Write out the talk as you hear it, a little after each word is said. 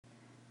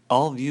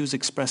All views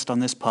expressed on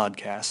this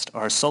podcast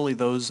are solely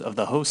those of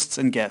the hosts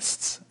and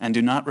guests and do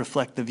not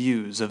reflect the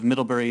views of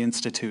Middlebury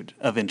Institute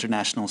of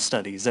International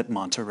Studies at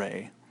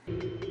Monterey.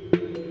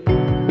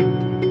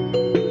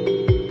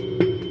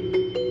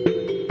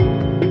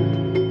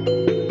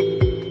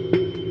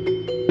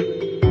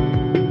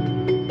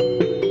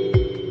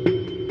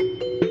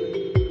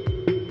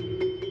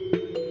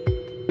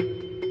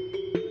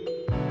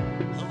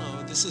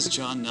 Hello, this is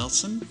John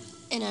Nelson.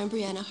 And I'm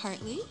Brianna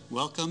Hartley.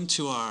 Welcome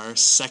to our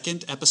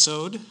second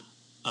episode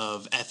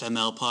of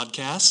FML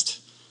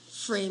Podcast.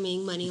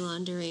 Framing Money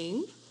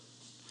Laundering.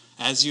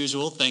 As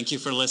usual, thank you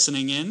for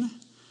listening in.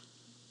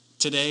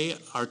 Today,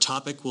 our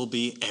topic will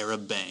be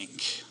Arab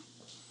Bank.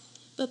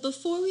 But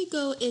before we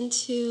go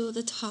into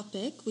the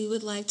topic, we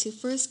would like to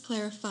first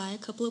clarify a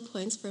couple of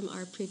points from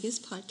our previous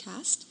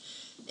podcast.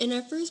 In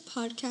our first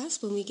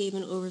podcast, when we gave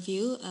an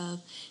overview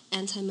of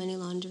anti-money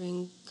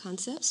laundering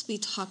concepts, we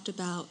talked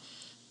about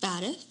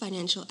FATF,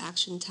 Financial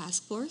Action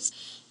Task Force,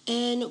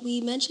 and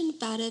we mentioned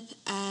FATF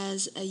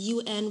as a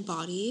UN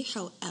body.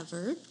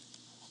 However,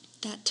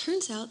 that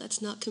turns out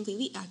that's not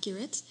completely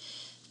accurate.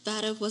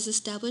 FATF was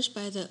established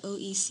by the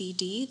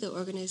OECD, the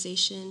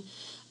Organization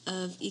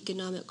of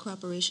Economic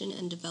Cooperation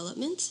and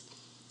Development.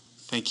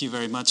 Thank you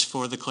very much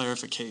for the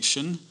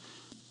clarification.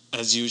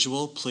 As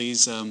usual,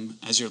 please,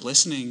 as you're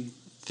listening,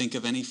 think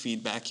of any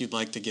feedback you'd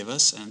like to give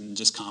us and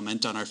just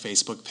comment on our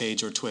Facebook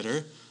page or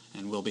Twitter,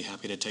 and we'll be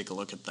happy to take a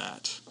look at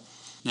that.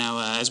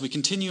 Now, as we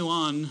continue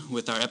on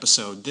with our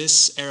episode,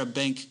 this Arab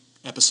Bank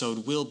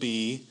episode will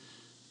be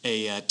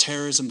a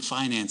terrorism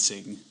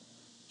financing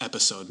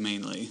episode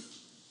mainly.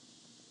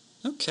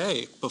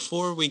 Okay,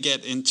 before we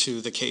get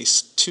into the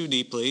case too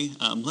deeply,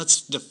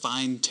 let's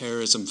define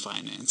terrorism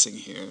financing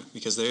here,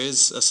 because there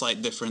is a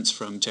slight difference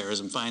from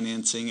terrorism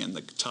financing and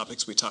the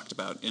topics we talked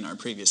about in our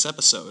previous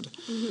episode.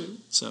 Mm-hmm.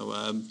 So,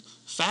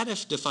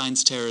 FATF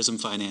defines terrorism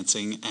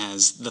financing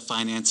as the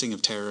financing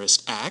of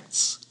terrorist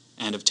acts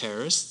and of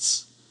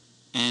terrorists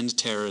and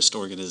terrorist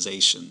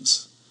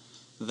organizations.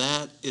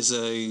 That is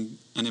an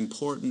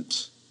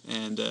important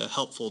and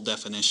helpful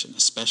definition,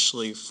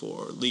 especially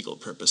for legal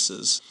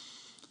purposes.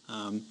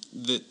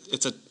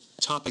 It's a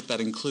topic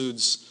that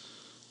includes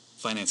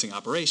financing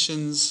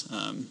operations,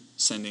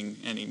 sending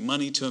any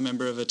money to a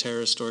member of a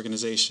terrorist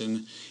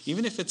organization,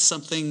 even if it's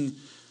something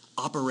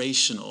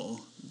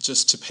operational,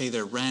 just to pay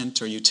their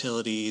rent or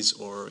utilities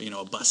or,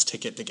 a bus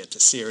ticket to get to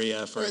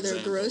Syria, for example. Or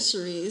their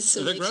groceries,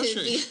 so they could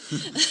be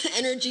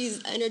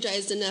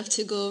energized enough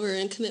to go over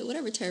and commit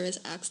whatever terrorist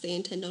acts they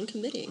intend on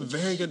committing.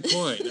 Very good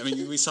point. I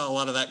mean, we saw a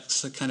lot of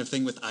that kind of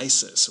thing with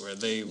ISIS, where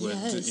they would,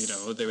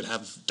 they would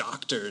have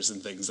doctors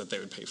and things that they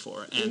would pay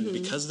for. And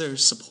because they're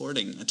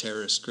supporting a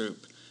terrorist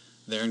group,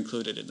 they're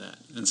included in that.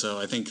 And so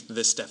I think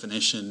this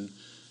definition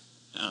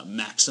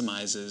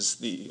maximizes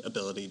the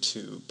ability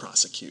to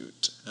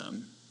prosecute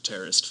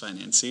terrorist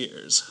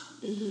financiers.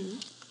 Mm-hmm.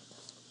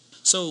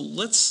 So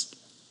let's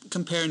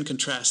compare and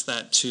contrast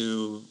that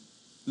to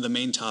the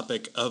main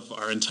topic of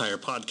our entire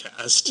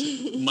podcast,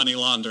 money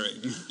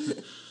laundering,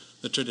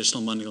 the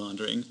traditional money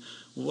laundering.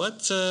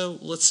 Let's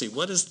see,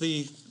 what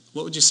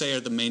would you say are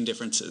the main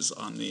differences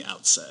on the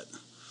outset?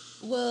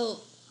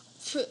 Well,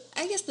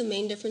 I guess the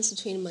main difference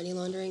between money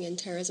laundering and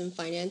terrorism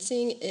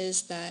financing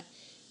is that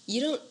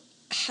you don't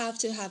have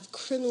to have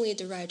criminally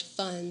derived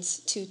funds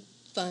to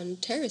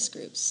fund terrorist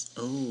groups.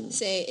 Oh.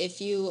 Say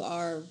if you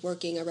are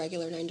working a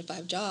regular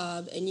 9-to-5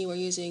 job and you are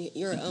using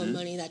your own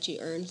money that you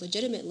earned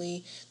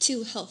legitimately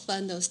to help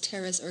fund those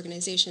terrorist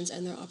organizations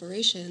and their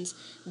operations,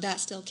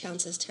 that still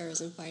counts as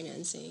terrorism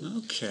financing.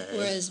 Okay.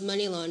 Whereas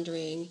money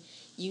laundering,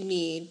 you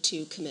need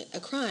to commit a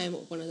crime,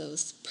 one of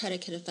those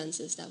predicate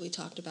offenses that we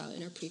talked about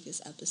in our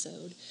previous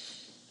episode,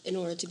 in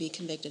order to be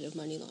convicted of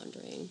money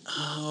laundering.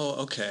 Oh,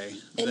 okay.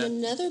 And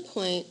another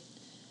point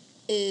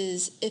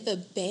is if a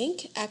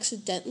bank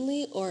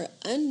accidentally or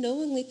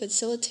unknowingly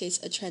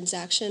facilitates a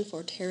transaction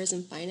for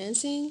terrorism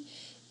financing,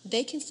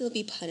 they can still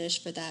be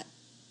punished for that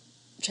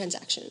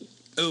transaction.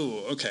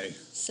 Oh, okay.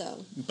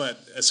 So. But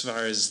as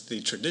far as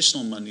the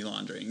traditional money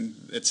laundering,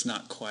 it's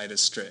not quite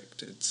as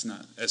strict. It's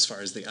not as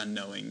far as the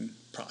unknowing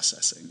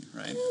processing,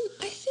 right?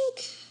 I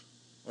think.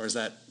 Or is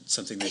that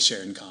something they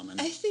share in common?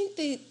 I think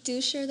they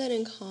do share that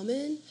in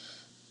common.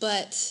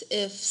 But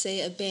if,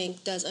 say, a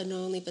bank does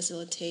unknowingly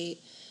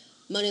facilitate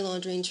money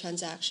laundering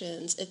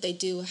transactions, if they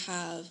do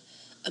have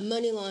a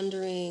money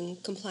laundering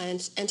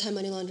compliance,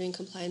 anti-money laundering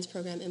compliance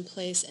program in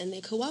place and they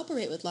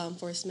cooperate with law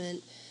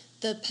enforcement,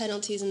 the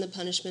penalties and the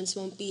punishments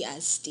won't be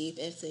as steep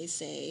if they,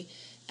 say,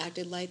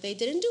 acted like they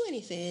didn't do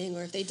anything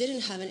or if they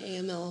didn't have an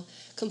AML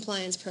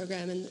compliance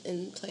program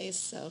in place.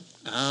 So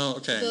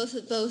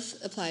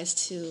both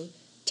applies to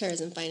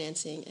terrorism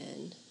financing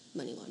and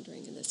money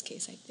laundering in this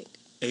case, I think.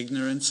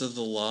 Ignorance of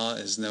the law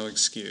is no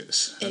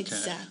excuse. Okay.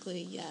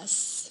 Exactly,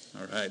 yes.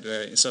 All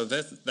right. So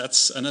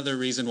that's another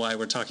reason why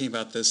we're talking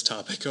about this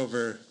topic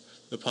over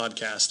the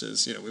podcast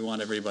is, we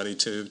want everybody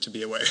to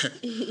be aware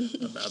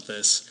about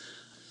this.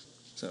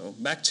 So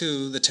back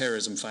to the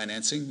terrorism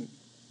financing,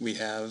 we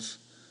have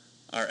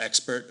our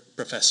expert,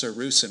 Professor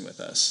Rusin, with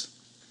us.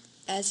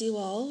 As you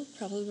all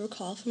probably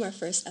recall from our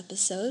first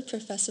episode,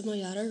 Professor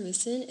Moyara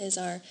Rusin is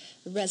our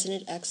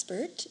resident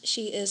expert.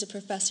 She is a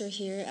professor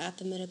here at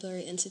the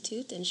Middlebury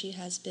Institute, and she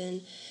has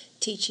been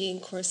teaching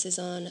courses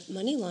on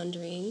money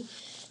laundering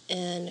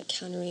and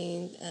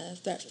countering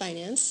threat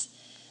finance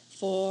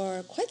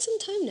for quite some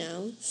time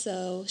now.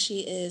 So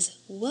she is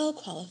well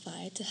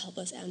qualified to help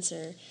us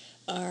answer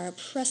our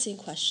pressing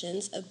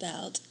questions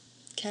about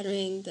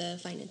countering the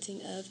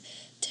financing of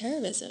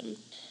terrorism.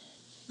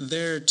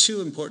 There are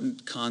two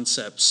important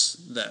concepts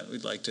that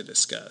we'd like to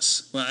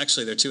discuss. Well,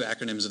 actually, they're two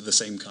acronyms of the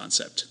same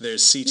concept.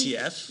 There's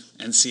CTF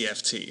and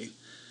CFT.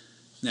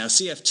 Now,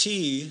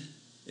 CFT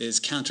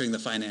is countering the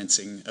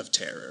financing of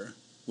terror,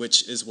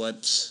 which is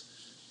what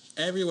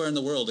everywhere in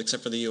the world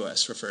except for the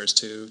U.S. refers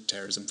to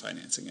terrorism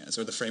financing as,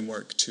 or the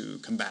framework to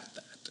combat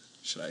that,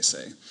 should I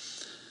say.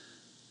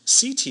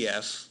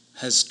 CTF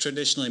has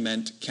traditionally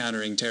meant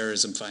countering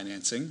terrorism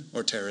financing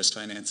or terrorist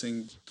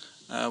financing.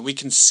 We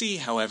can see,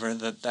 however,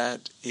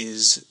 that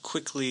is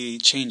quickly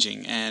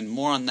changing, and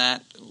more on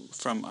that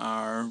from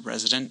our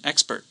resident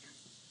expert.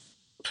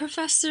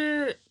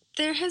 Professor,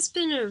 there has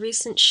been a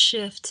recent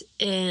shift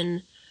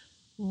in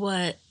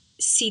what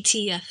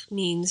CTF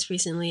means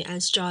recently.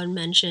 As John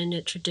mentioned,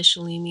 it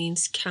traditionally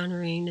means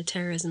countering the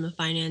terrorism of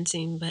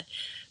financing, but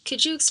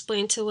could you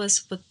explain to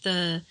us what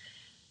the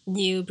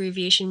new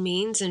abbreviation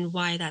means and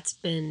why that's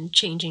been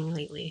changing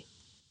lately?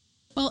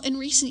 Well, in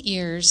recent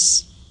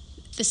years,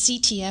 the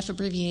CTF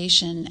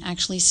abbreviation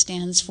actually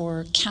stands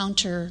for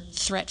Counter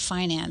Threat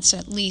Finance.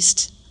 At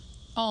least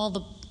all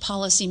the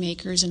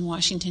policymakers in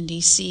Washington,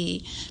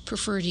 D.C.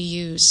 prefer to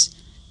use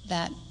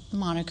that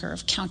moniker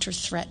of Counter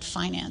Threat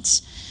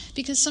Finance,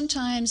 because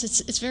sometimes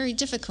it's very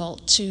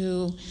difficult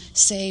to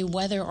say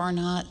whether or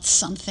not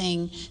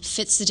something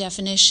fits the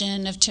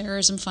definition of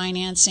terrorism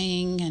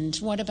financing, and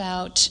what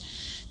about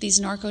these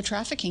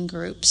narco-trafficking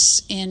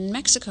groups in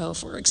Mexico,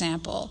 for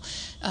example.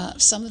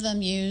 Some of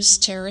them use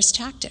terrorist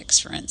tactics,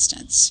 for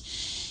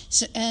instance.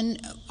 So, and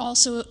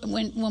also,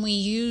 when we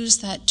use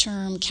that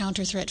term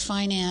counter-threat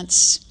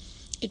finance,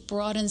 it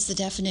broadens the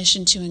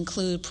definition to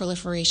include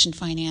proliferation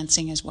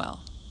financing as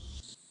well.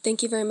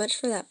 Thank you very much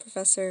for that,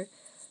 Professor.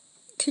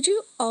 Could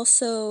you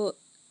also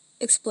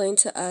explain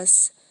to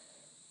us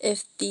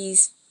if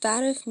these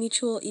FATF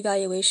mutual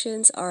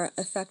evaluations are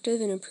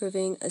effective in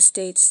improving a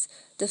state's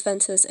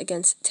defenses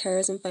against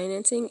terrorism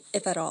financing,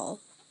 if at all?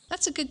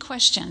 That's a good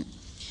question.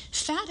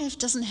 FATF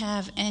doesn't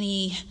have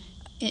any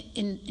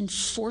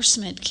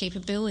enforcement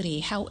capability.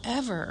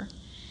 However,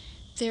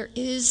 there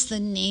is the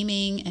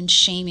naming and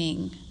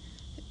shaming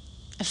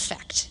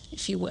effect,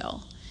 if you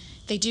will.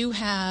 They do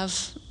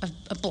have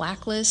a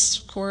blacklist,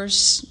 of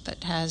course,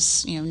 that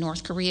has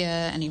North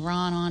Korea and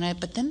Iran on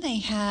it, but then they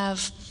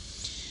have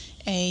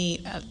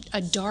a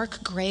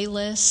dark gray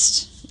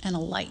list and a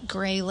light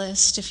gray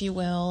list, if you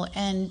will,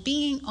 and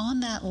being on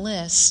that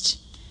list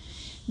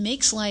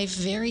makes life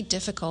very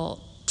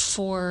difficult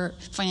for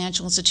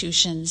financial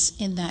institutions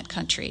in that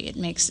country. It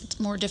makes it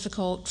more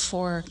difficult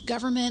for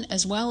government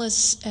as well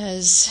as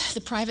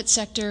the private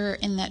sector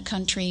in that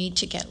country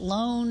to get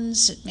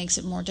loans. It makes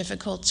it more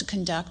difficult to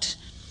conduct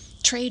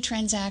trade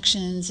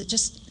transactions. It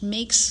just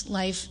makes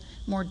life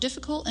more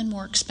difficult and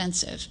more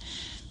expensive,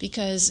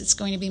 because it's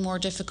going to be more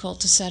difficult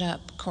to set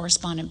up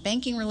correspondent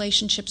banking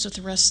relationships with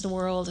the rest of the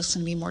world. It's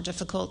going to be more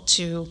difficult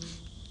to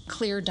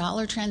clear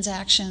dollar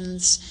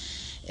transactions.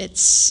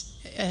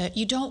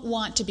 You don't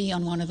want to be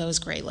on one of those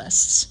gray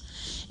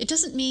lists. It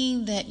doesn't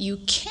mean that you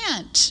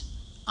can't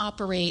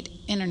operate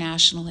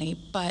internationally,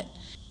 but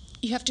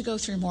you have to go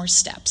through more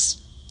steps.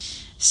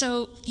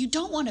 So you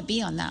don't want to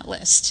be on that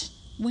list.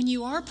 When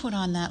you are put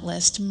on that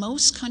list,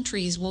 most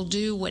countries will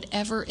do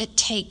whatever it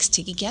takes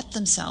to get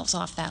themselves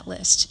off that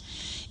list.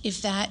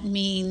 If that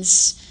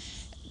means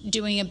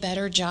doing a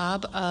better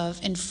job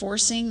of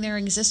enforcing their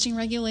existing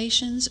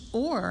regulations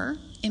or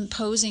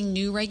imposing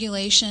new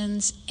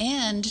regulations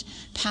and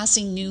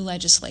passing new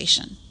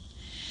legislation.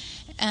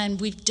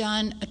 And we've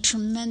done a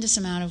tremendous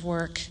amount of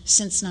work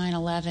since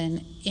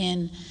 9/11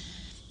 in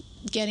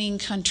getting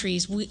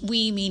countries,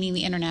 we meaning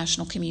the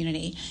international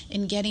community,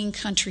 in getting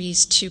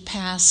countries to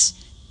pass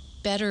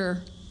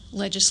better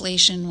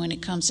legislation when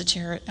it comes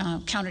to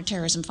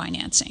counterterrorism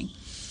financing.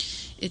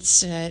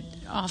 It's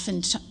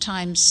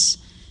oftentimes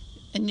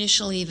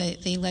initially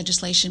the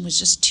legislation was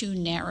just too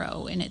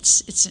narrow in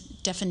its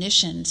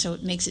definition, so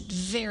it makes it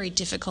very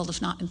difficult,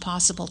 if not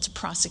impossible, to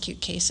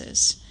prosecute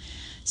cases.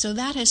 So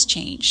that has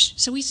changed.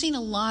 So we've seen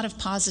a lot of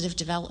positive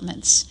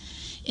developments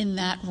in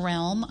that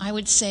realm. I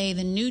would say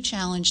the new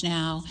challenge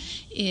now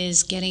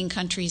is getting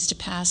countries to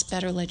pass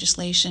better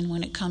legislation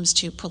when it comes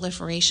to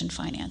proliferation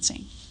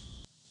financing.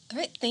 All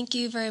right, thank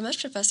you very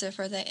much, Professor,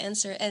 for that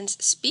answer. And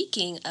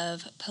speaking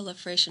of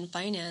proliferation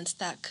finance,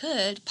 that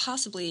could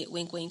possibly,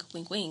 wink, wink,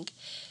 wink, wink,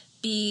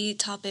 be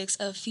topics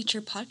of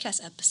future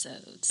podcast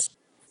episodes.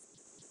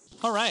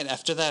 All right,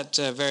 after that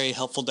very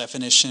helpful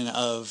definition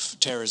of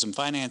terrorism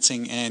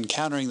financing and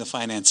countering the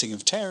financing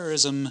of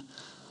terrorism,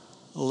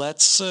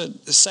 let's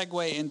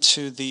segue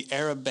into the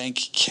Arab Bank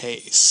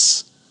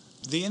case.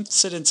 The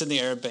incidents in the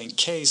Arab Bank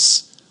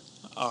case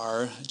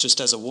are, just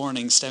as a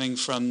warning, stemming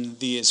from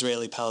the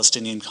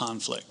Israeli-Palestinian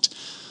conflict.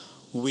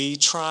 We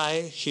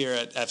try here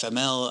at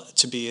FML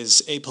to be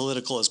as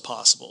apolitical as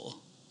possible.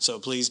 So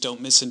please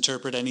don't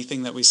misinterpret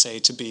anything that we say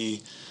to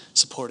be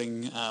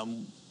supporting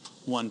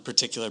one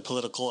particular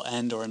political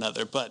end or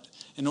another. But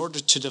in order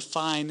to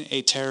define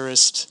a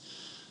terrorist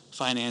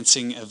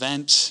financing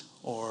event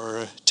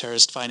or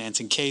terrorist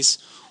financing case,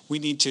 we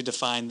need to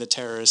define the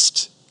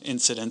terrorist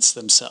incidents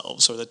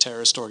themselves or the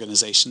terrorist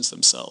organizations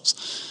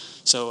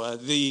themselves. So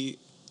the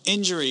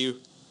injury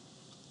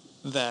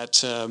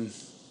that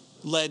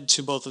led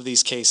to both of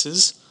these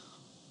cases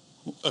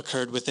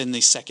occurred within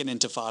the Second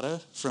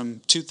Intifada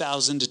from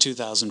 2000 to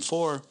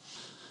 2004.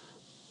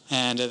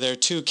 And there are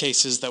two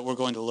cases that we're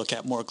going to look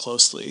at more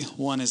closely.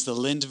 One is the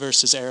Linde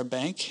versus Arab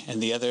Bank,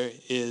 and the other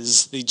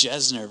is the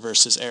Jesner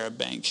versus Arab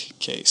Bank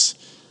case.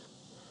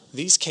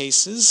 These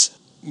cases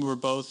were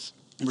both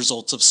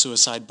results of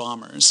suicide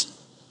bombers.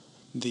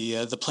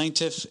 The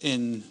plaintiff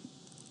in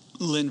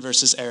Linde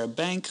versus Arab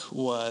Bank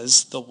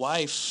was the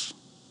wife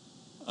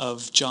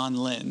of John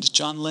Linde.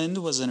 John Linde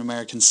was an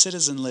American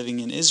citizen living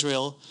in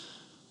Israel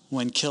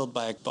when killed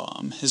by a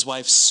bomb. His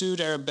wife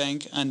sued Arab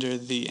Bank under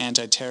the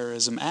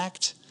Anti-Terrorism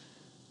Act,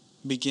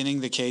 beginning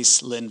the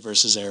case Linde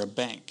versus Arab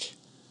Bank.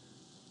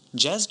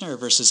 Jesner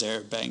versus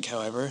Arab Bank,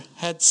 however,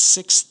 had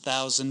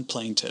 6,000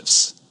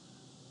 plaintiffs,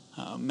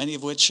 many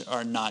of which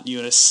are not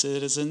U.S.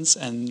 citizens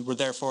and were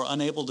therefore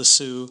unable to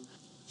sue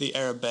the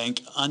Arab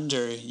Bank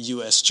under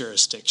U.S.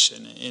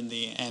 jurisdiction in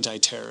the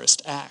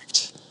Anti-Terrorist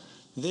Act.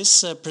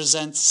 This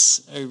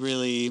presents a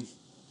really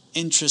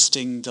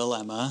interesting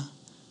dilemma,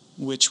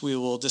 which we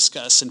will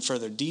discuss in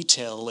further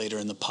detail later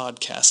in the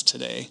podcast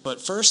today.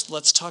 But first,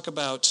 let's talk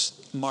about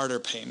martyr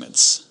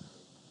payments.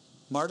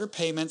 Martyr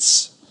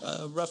payments,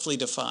 roughly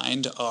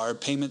defined, are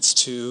payments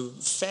to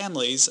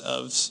families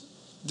of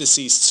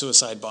deceased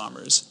suicide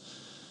bombers.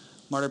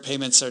 Martyr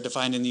payments are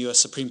defined in the U.S.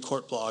 Supreme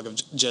Court blog of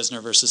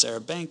Jesner versus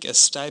Arab Bank as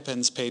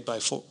stipends paid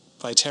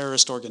by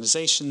terrorist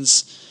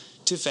organizations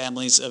to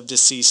families of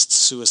deceased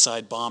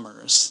suicide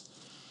bombers.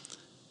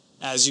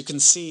 As you can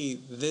see,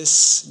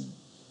 this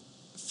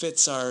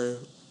fits our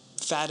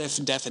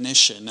FATF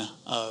definition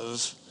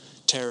of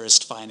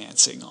terrorist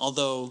financing,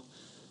 although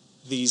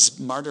these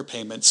martyr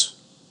payments,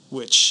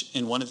 which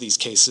in one of these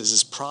cases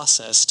is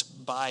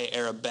processed by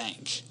Arab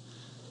Bank,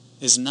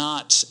 is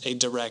not a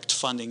direct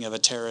funding of a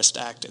terrorist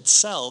act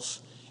itself.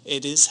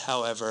 It is,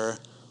 however,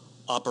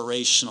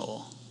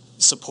 operational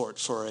support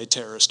for a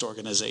terrorist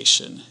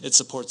organization. It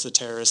supports the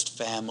terrorist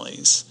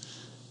families,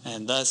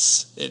 and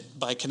thus,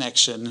 by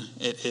connection,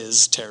 it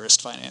is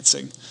terrorist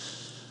financing.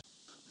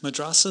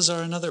 Madrasas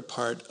are another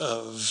part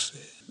of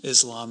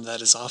Islam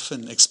that is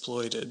often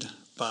exploited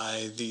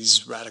by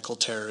these radical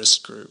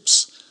terrorist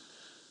groups.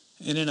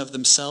 In and of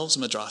themselves,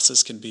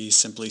 madrasas can be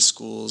simply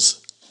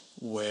schools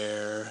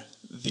where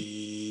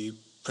the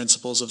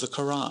principles of the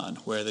Quran,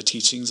 where the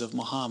teachings of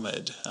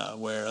Muhammad,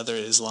 where other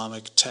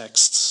Islamic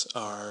texts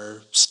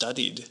are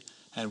studied,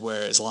 and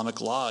where Islamic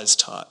law is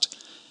taught.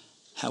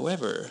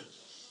 However,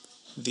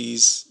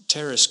 these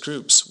terrorist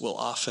groups will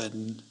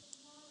often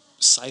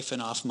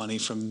siphon off money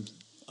from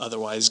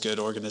otherwise good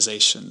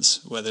organizations,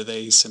 whether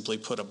they simply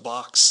put a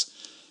box,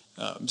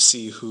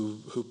 see who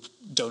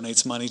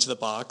donates money to the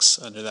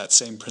box under that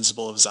same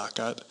principle of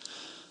zakat,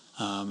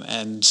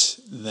 and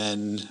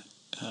then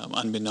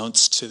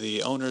unbeknownst to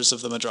the owners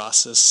of the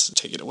madrasas,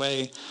 take it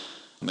away.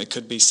 It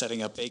could be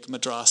setting up fake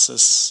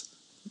madrasas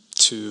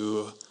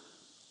to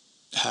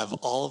have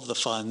all of the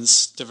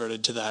funds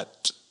diverted to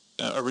that,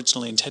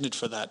 originally intended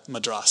for that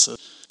madrasa,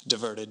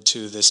 diverted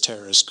to this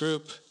terrorist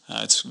group.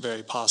 It's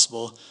very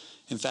possible.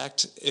 In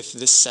fact, if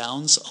this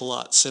sounds a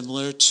lot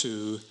similar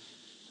to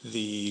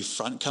the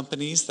front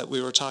companies that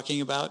we were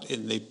talking about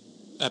in the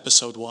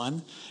episode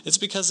 1, it's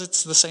because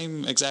it's the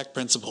same exact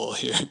principle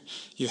here.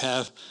 You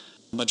have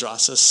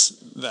madrasas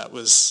that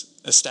was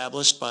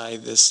established by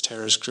this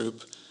terrorist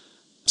group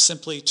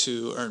simply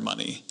to earn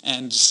money.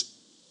 And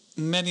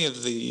many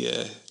of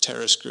the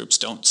terrorist groups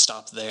don't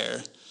stop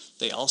there.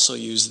 They also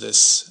use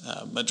this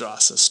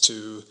madrasas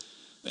to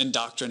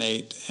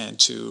indoctrinate and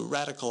to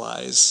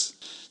radicalize.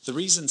 The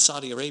reason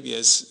Saudi Arabia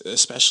is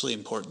especially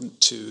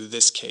important to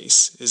this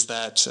case is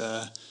that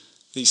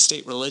the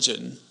state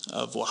religion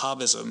of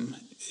Wahhabism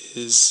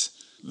is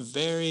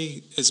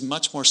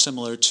much more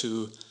similar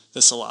to the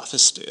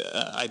Salafist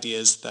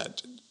ideas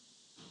that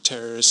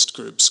terrorist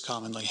groups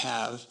commonly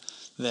have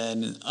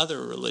than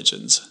other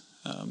religions,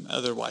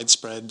 other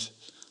widespread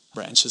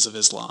branches of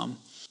Islam.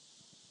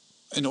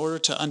 In order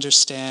to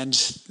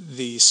understand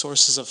the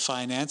sources of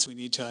finance, we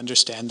need to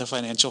understand the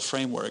financial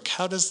framework.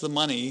 How does the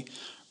money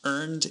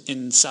earned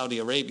in Saudi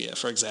Arabia,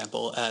 for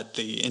example, at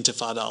the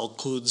Intifada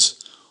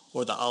al-Quds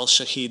or the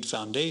Al-Shahid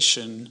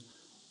Foundation,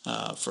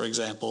 for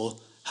example,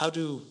 how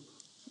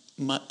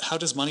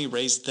does money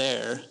raised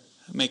there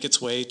make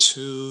its way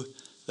to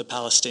the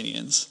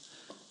Palestinians?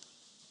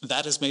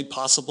 That is made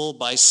possible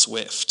by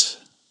SWIFT,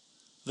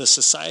 the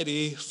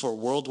Society for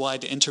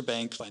Worldwide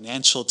Interbank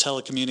Financial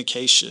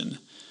Telecommunication.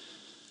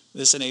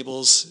 This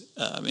enables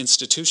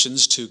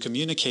institutions to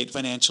communicate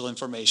financial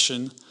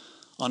information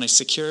on a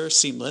secure,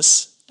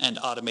 seamless, and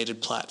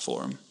automated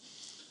platform.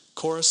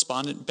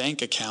 Correspondent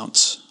bank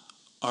accounts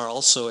are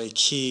also a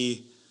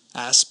key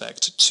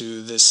aspect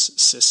to this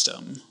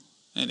system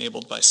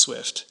enabled by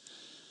SWIFT.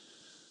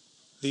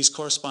 These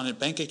correspondent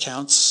bank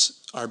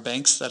accounts are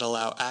banks that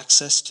allow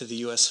access to the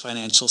U.S.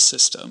 financial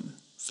system,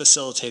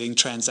 facilitating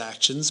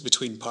transactions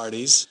between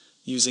parties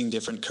using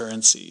different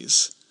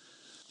currencies.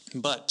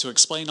 But to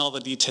explain all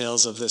the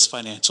details of this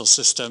financial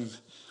system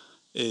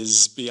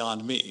is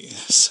beyond me.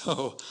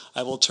 So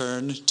I will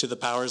turn to the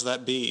powers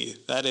that be.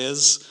 That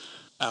is,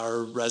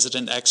 our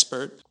resident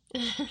expert.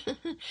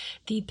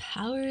 The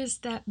powers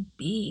that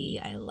be.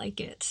 I like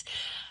it.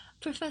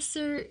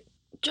 Professor,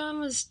 John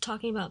was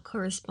talking about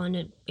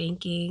correspondent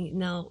banking.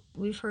 Now,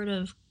 we've heard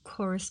of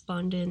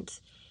correspondent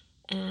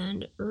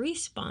and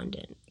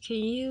respondent. Can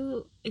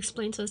you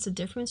explain to us the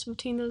difference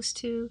between those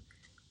two?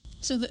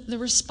 So the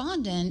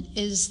respondent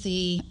is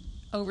the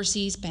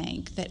overseas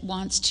bank that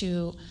wants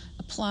to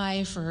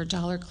apply for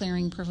dollar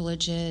clearing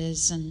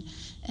privileges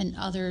and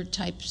other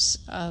types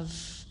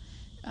of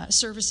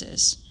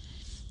services.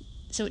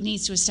 So it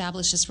needs to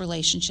establish this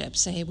relationship,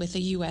 say, with a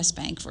U.S.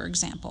 bank, for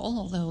example,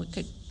 although it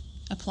could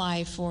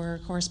apply for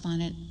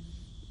correspondent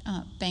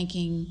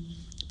banking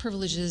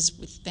privileges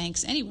with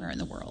banks anywhere in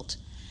the world.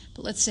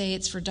 But let's say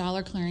it's for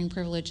dollar clearing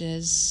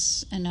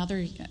privileges and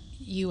other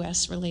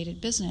U.S.-related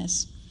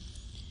business.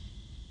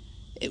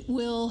 It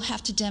will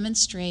have to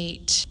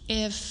demonstrate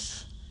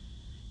if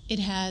it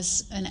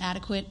has an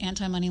adequate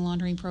anti-money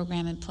laundering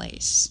program in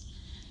place.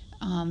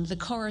 The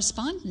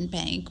correspondent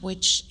bank,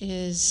 which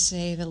is,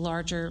 say, the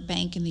larger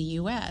bank in the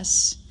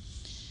U.S.,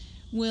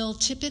 will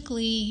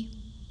typically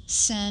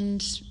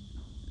send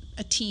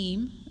a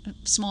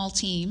small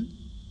team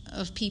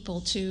of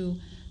people to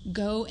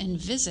go and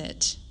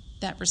visit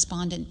that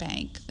respondent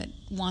bank that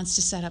wants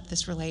to set up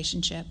this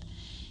relationship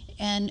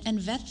and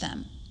vet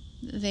them.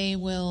 They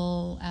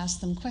will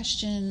ask them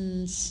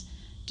questions,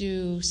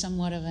 do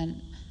somewhat of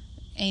an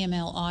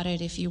AML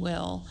audit, if you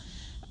will,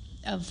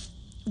 of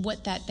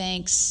what that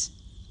bank's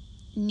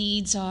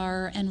needs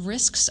are and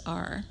risks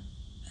are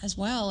as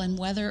well, and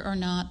whether or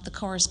not the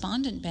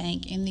correspondent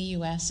bank in the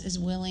U.S. is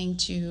willing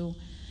to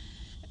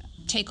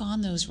take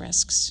on those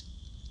risks.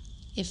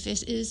 If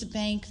it is a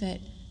bank that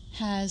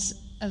has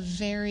a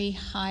very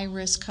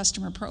high-risk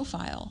customer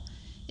profile,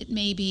 it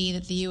may be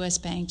that the U.S.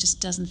 bank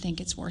just doesn't think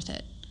it's worth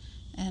it,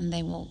 and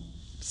they will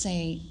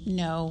say,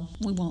 no,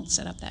 we won't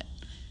set up that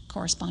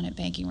correspondent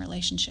banking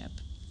relationship.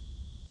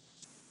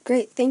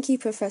 Great. Thank you,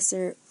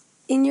 Professor.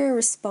 In your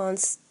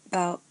response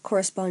about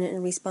correspondent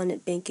and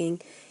respondent banking,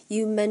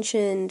 you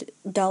mentioned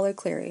dollar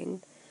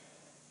clearing.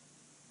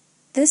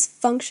 This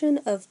function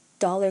of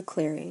dollar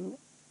clearing,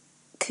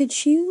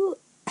 could you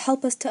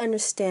help us to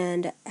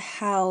understand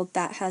how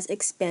that has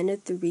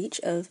expanded the reach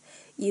of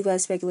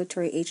U.S.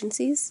 regulatory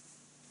agencies?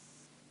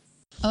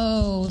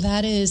 Oh,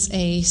 that is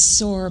a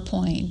sore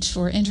point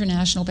for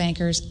international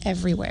bankers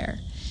everywhere.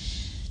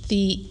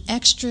 The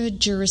extra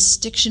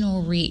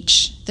jurisdictional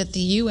reach that the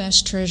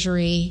U.S.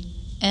 Treasury,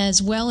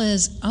 as well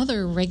as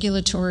other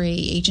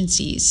regulatory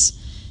agencies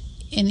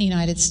in the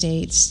United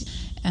States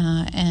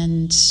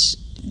and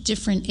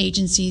different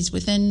agencies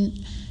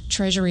within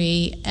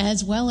Treasury,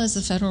 as well as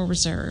the Federal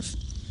Reserve,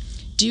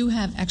 do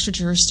have extra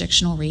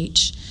jurisdictional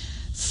reach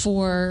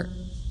for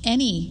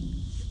any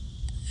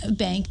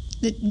bank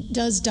that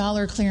does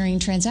dollar clearing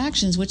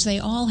transactions, which they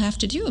all have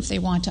to do if they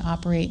want to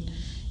operate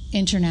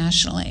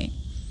internationally.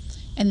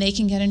 And they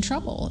can get in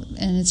trouble.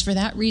 And it's for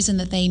that reason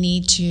that they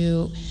need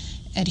to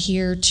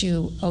adhere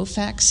to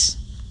OFAC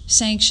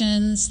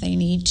sanctions. They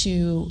need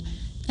to,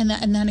 and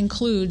that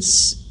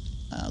includes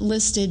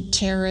listed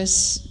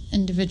terrorist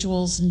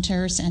individuals and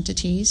terrorist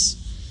entities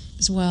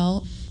as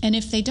well. And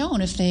if they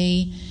don't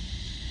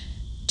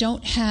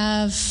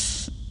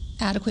have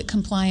adequate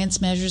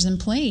compliance measures in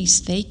place,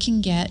 they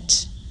can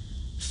get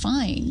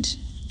fined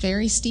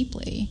very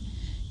steeply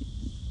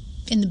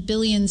in the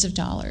billions of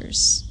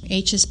dollars.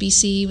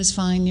 HSBC was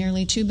fined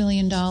nearly $2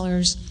 billion.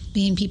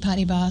 BNP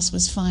Paribas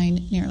was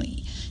fined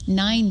nearly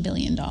 $9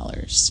 billion.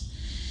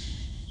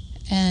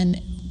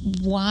 And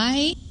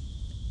why?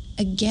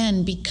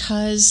 Again,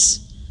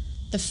 because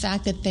the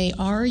fact that they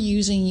are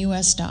using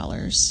U.S.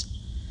 dollars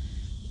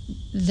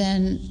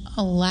then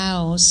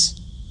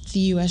allows the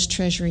U.S.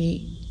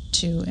 Treasury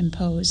to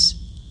impose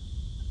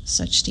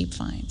such steep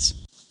fines.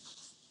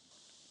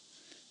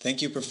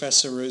 Thank you,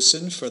 Professor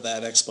Rusin, for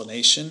that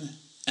explanation.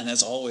 And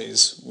as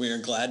always, we are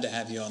glad to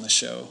have you on the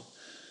show.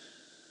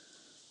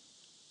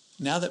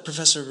 Now that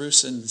Professor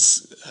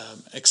Rusin's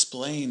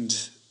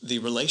explained the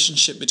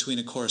relationship between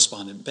a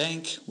correspondent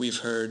bank, we've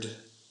heard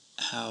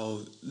how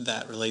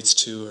that relates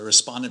to a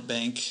respondent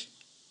bank,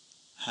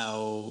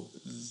 how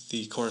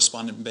the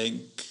correspondent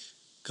bank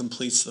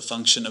completes the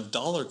function of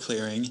dollar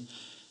clearing,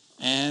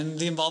 and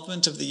the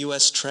involvement of the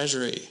U.S.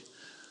 Treasury.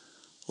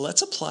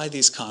 Let's apply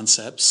these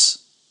concepts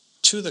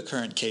to the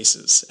current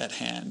cases at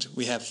hand.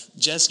 We have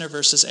Jesner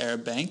versus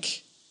Arab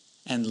Bank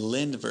and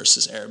Linde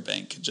versus Arab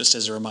Bank, just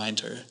as a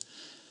reminder.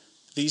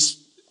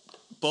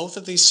 Both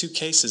of these two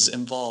cases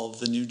involve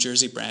the New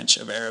Jersey branch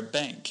of Arab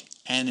Bank,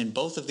 and in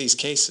both of these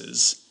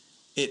cases,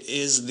 it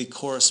is the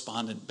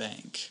correspondent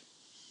bank,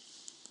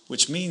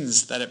 which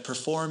means that it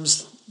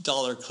performs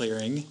dollar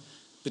clearing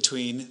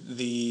between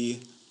the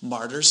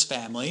martyr's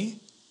family,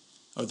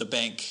 or the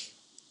bank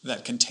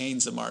that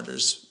contains the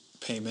martyr's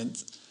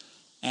payment,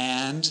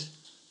 and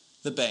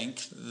the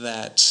bank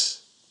that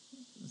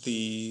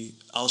the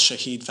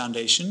Al-Shahid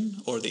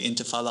Foundation, or the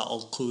Intifada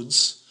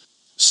al-Quds,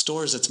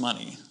 stores its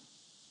money.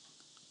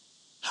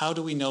 How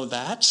do we know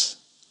that?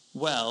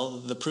 Well,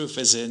 the proof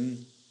is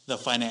in the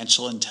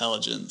financial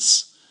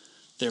intelligence.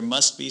 There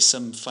must be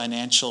some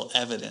financial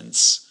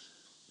evidence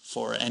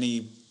for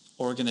any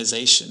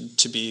organization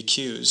to be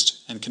accused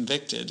and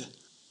convicted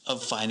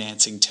of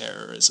financing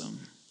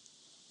terrorism.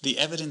 The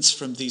evidence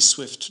from these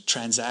SWIFT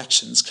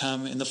transactions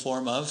come in the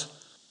form of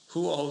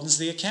who owns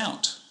the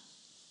account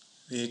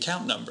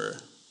number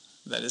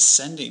that is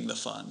sending the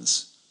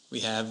funds.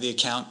 We have the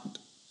account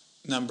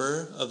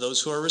number of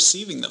those who are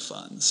receiving the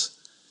funds.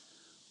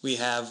 We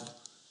have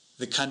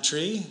the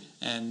country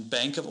and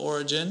bank of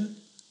origin.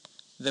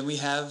 Then we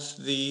have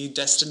the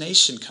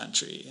destination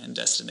country and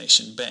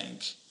destination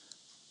bank.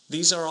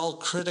 These are all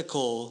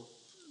critical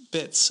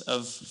bits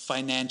of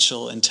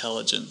financial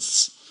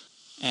intelligence,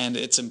 and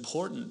it's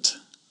important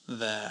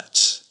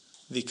that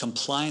the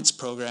compliance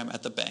program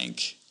at the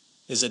bank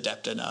is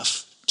adept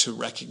enough to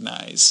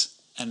recognize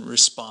and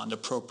respond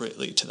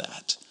appropriately to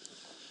that.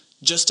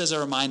 Just as a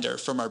reminder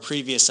from our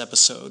previous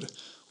episode,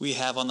 we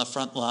have on the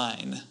front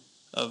line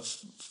of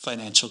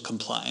financial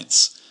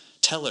compliance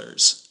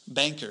tellers,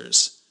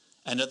 bankers,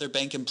 and other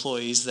bank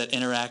employees that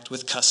interact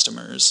with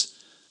customers.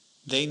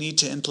 They need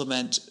to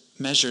implement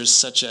measures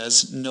such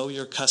as know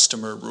your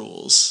customer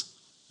rules.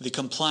 The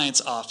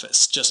compliance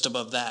office, just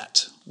above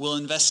that, will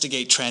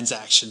investigate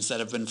transactions that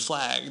have been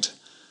flagged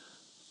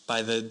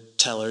by the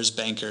tellers,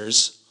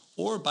 bankers,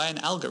 or by an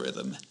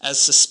algorithm as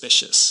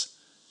suspicious,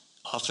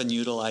 often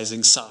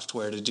utilizing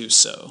software to do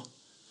so.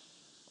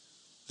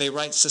 They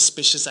write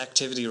suspicious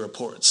activity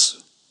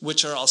reports,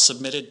 which are all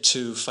submitted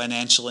to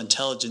financial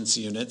intelligence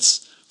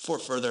units for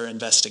further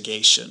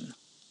investigation.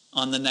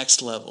 On the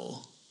next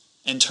level,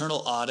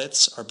 internal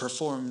audits are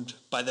performed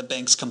by the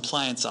bank's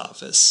compliance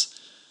office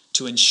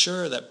to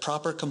ensure that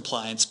proper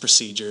compliance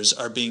procedures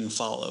are being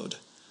followed.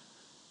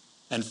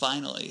 And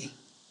finally,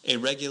 a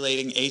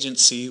regulating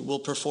agency will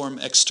perform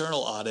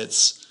external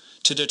audits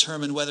to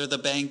determine whether the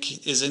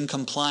bank is in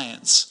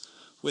compliance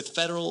with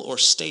federal or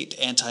state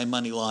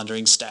anti-money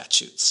laundering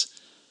statutes,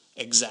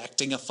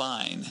 exacting a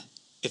fine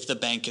if the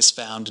bank is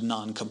found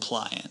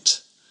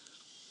non-compliant.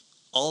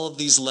 All of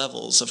these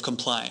levels of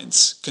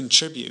compliance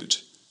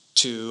contribute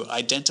to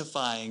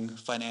identifying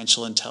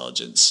financial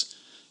intelligence,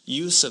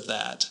 use of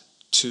that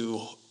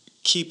to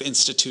keep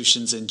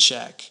institutions in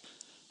check,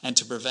 and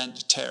to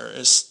prevent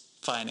terrorist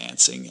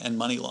financing and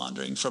money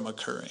laundering from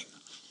occurring.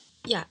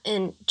 Yeah,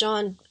 and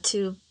John,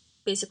 to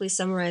basically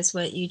summarize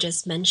what you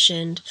just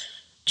mentioned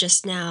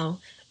just now,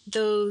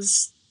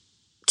 those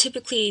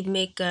typically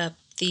make up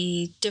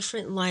the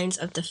different lines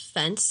of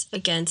defense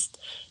against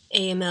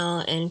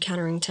AML and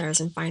countering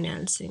terrorism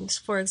financings.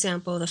 For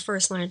example, the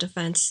first line of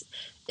defense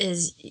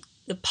is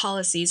the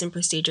policies and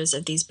procedures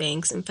of these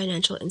banks and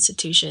financial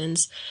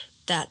institutions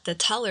that the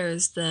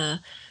tellers,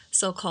 the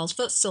so-called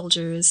foot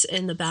soldiers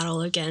in the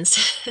battle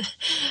against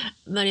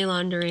money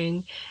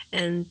laundering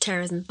and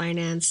terrorism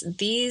finance,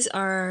 these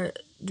are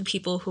the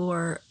people who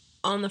are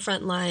on the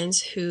front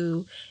lines,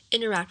 who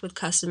interact with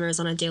customers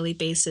on a daily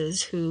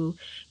basis, who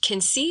can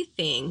see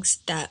things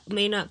that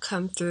may not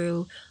come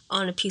through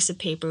on a piece of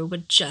paper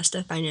with just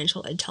a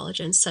financial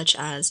intelligence, such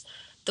as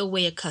the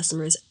way a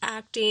customer is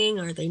acting.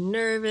 Are they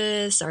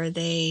nervous? Are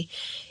they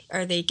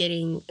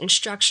getting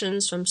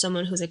instructions from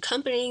someone who's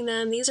accompanying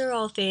them? These are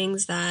all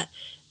things that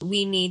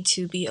we need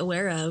to be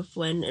aware of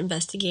when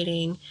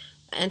investigating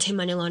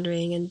anti-money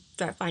laundering and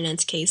threat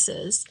finance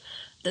cases.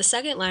 The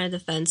second line of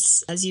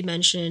defense, as you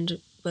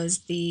mentioned, was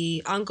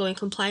the ongoing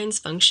compliance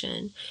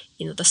function,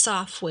 the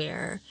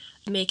software,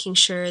 making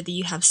sure that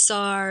you have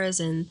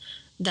SARs and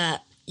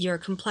that your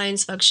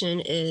compliance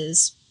function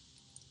is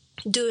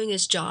doing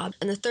its job.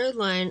 And the third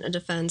line of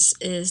defense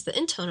is the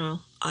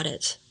internal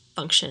audit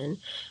function,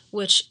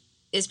 which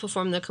is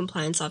performed in the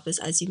compliance office,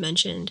 as you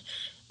mentioned.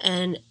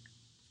 And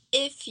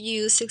if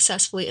you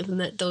successfully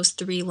implement those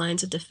three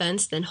lines of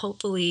defense, then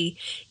hopefully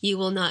you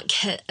will not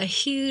get a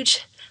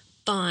huge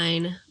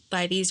fine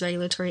by these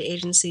regulatory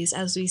agencies,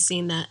 as we've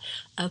seen that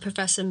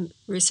Professor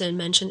Rusin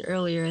mentioned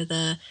earlier,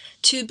 the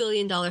 $2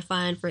 billion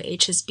fine for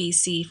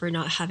HSBC for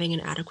not having an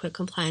adequate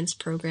compliance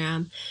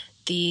program,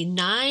 the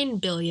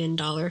 $9 billion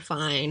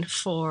fine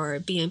for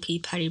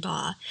BNP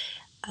Paribas.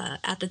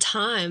 At the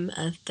time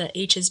of the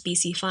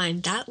HSBC fine,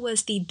 that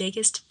was the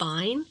biggest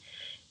fine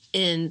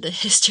in the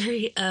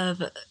history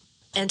of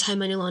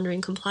anti-money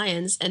laundering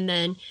compliance. And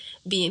then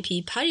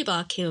BNP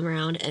Paribas came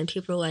around and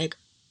people were like,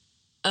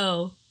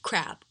 oh,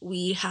 crap,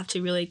 we have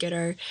to really get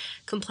our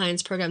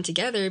compliance program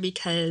together,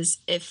 because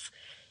if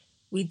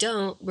we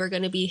don't, we're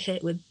going to be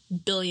hit with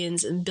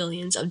billions and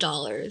billions of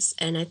dollars.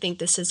 And I think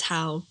this is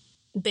how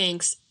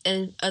banks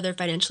and other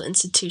financial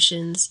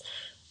institutions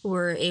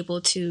were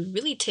able to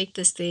really take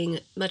this thing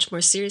much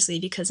more seriously,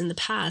 because in the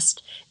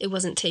past it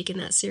wasn't taken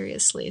that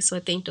seriously. So I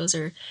think those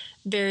are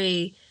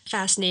very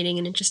fascinating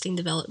and interesting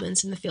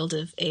developments in the field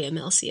of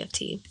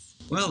AML-CFT.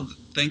 Well,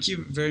 thank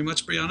you very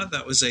much, Brianna.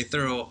 That was a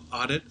thorough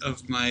audit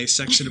of my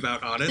section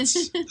about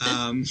audits.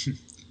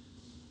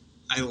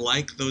 I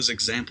like those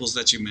examples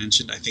that you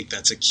mentioned. I think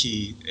that's a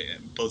key.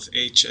 Both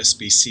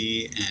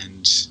HSBC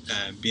and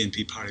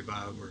BNP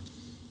Paribas were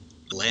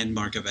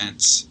landmark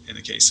events in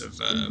the case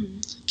of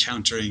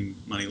countering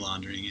money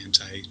laundering,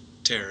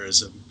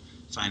 anti-terrorism,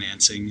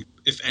 financing.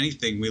 If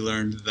anything, we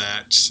learned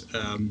that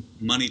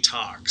money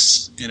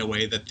talks in a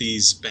way that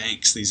these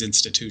banks, these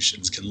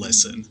institutions can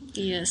listen.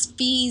 Yes,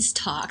 fees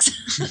talks.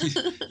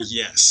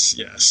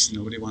 Yes.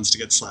 Nobody wants to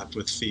get slapped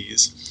with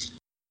fees.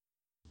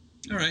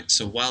 All right,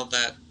 so while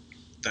that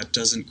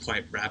doesn't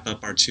quite wrap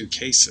up our two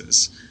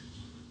cases,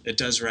 it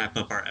does wrap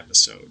up our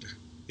episode.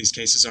 These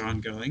cases are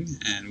ongoing,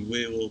 and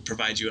we will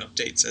provide you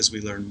updates as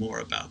we learn more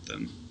about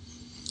them.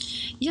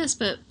 Yes,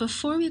 but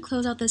before we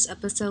close out this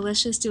episode,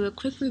 let's just do a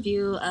quick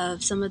review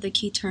of some of the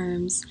key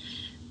terms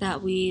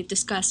that we've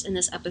discussed in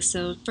this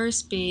episode.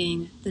 First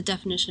being the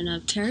definition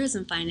of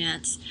terrorism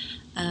finance.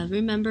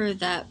 Remember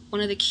that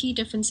one of the key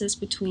differences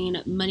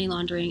between money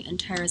laundering and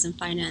terrorism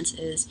finance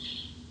is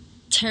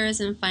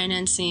terrorism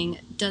financing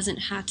doesn't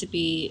have to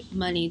be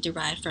money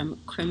derived from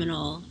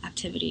criminal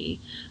activity,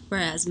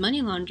 whereas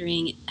money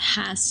laundering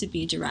has to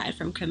be derived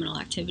from criminal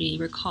activity.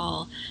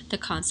 Recall the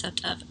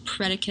concept of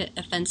predicate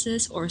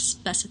offenses or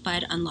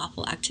specified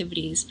unlawful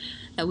activities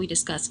that we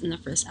discussed in the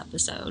first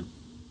episode.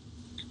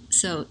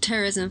 So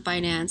terrorism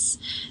finance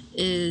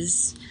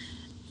is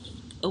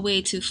a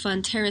way to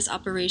fund terrorist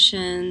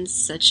operations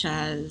such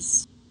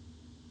as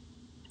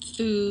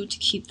food to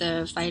keep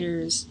the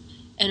fighters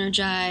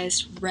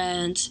energized,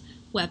 rent,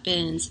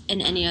 weapons,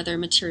 and any other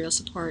material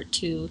support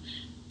to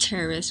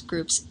terrorist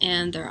groups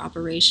and their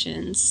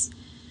operations.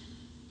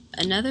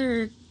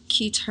 Another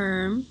key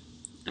term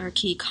or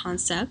key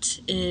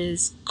concept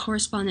is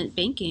correspondent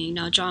banking.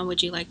 Now, John,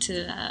 would you like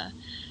to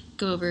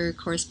go over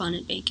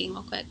correspondent banking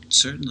real quick?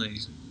 Certainly.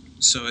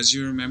 So as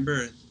you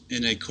remember,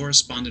 in a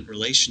correspondent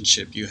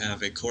relationship, you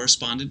have a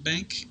correspondent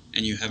bank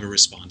and you have a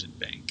respondent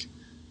bank.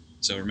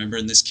 So remember,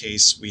 in this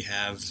case, we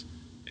have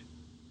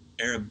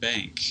Arab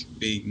Bank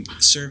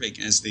serving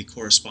as the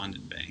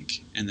correspondent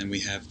bank, and then we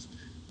have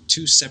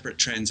two separate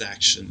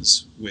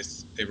transactions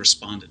with a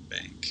respondent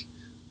bank,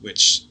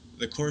 which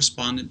the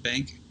correspondent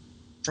bank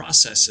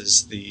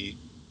processes the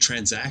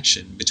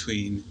transaction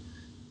between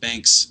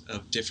banks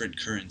of different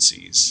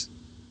currencies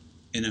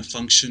in a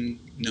function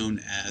known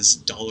as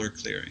dollar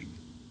clearing.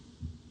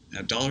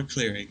 Now, dollar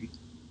clearing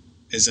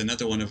is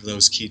another one of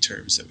those key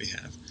terms that we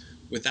have.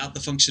 Without the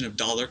function of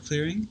dollar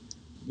clearing,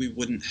 we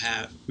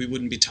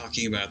wouldn't be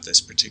talking about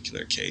this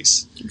particular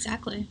case.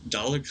 Exactly.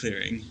 Dollar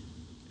clearing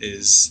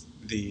is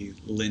the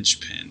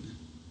linchpin.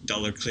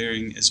 Dollar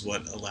clearing is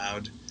what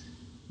allowed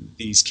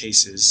these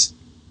cases,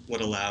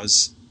 what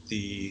allows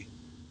the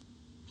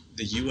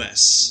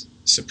U.S.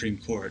 Supreme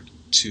Court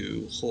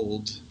to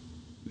hold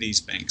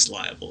these banks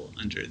liable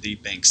under the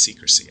Bank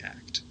Secrecy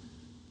Act.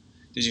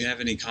 Did you have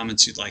any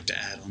comments you'd like to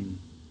add on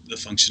the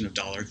function of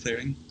dollar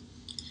clearing?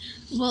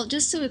 Well,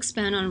 just to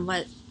expand on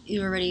what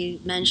you already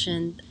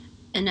mentioned,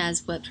 and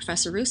as what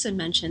Professor Rusin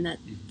mentioned, that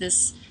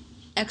this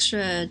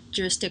extra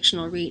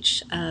jurisdictional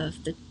reach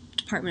of the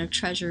Department of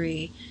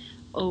Treasury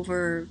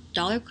over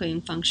dollar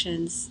clearing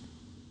functions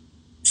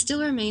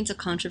still remains a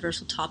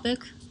controversial topic,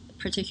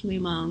 particularly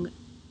among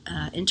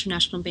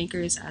international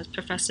bankers, as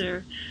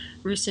Professor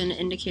Rusin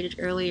indicated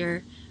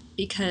earlier,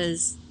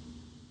 because,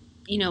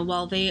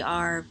 while they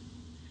are,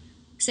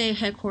 say,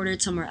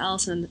 headquartered somewhere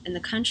else in the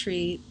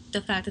country,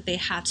 the fact that they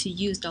have to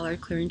use dollar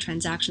clearing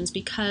transactions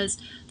because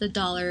the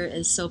dollar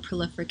is so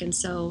prolific and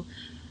so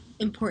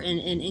important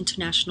in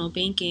international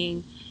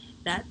banking,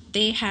 that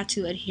they had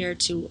to adhere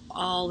to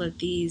all of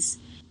these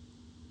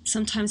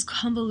sometimes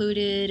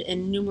convoluted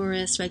and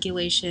numerous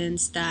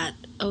regulations that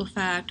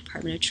OFAC,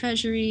 Department of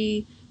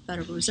Treasury,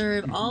 Federal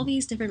Reserve, all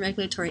these different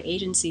regulatory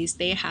agencies,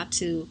 they have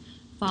to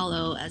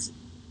follow as a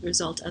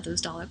result of those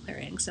dollar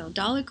clearing. So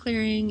dollar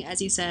clearing,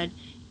 as you said,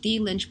 the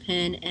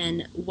linchpin,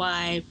 and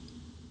why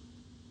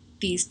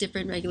these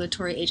different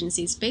regulatory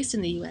agencies based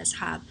in the U.S.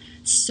 have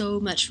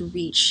so much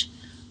reach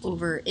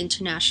over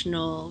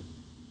international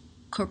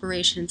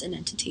corporations and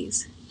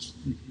entities.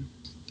 Mm-hmm.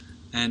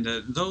 And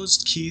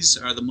those keys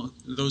are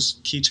those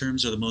key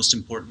terms are the most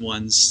important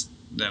ones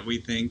that we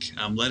think.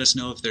 Let us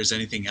know if there's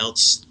anything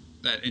else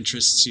that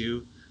interests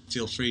you.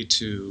 Feel free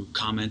to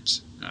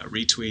comment,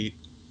 retweet,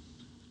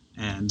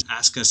 and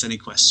ask us any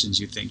questions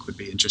you think would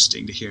be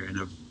interesting to hear in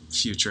a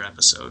future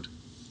episode.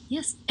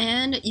 Yes,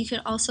 and you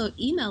could also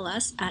email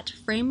us at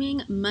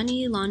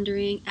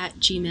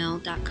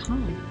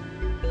framingmoneylaundering@gmail.com.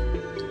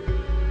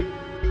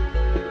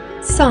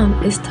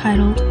 Song is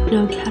titled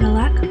No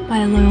Cadillac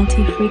by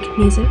Loyalty Freak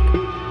Music,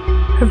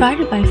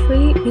 provided by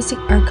Free Music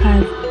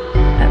Archive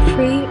at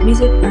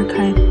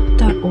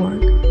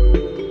freemusicarchive.org.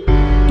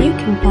 You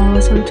can follow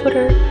us on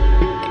Twitter,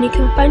 and you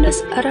can find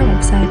us at our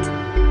website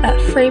at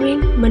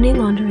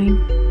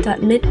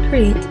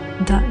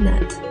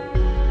framingmoneylaundering.midcreate.net.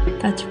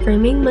 That's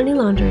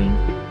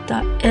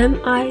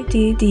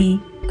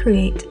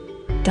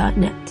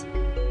framingmoneylaundering.midcreate.net.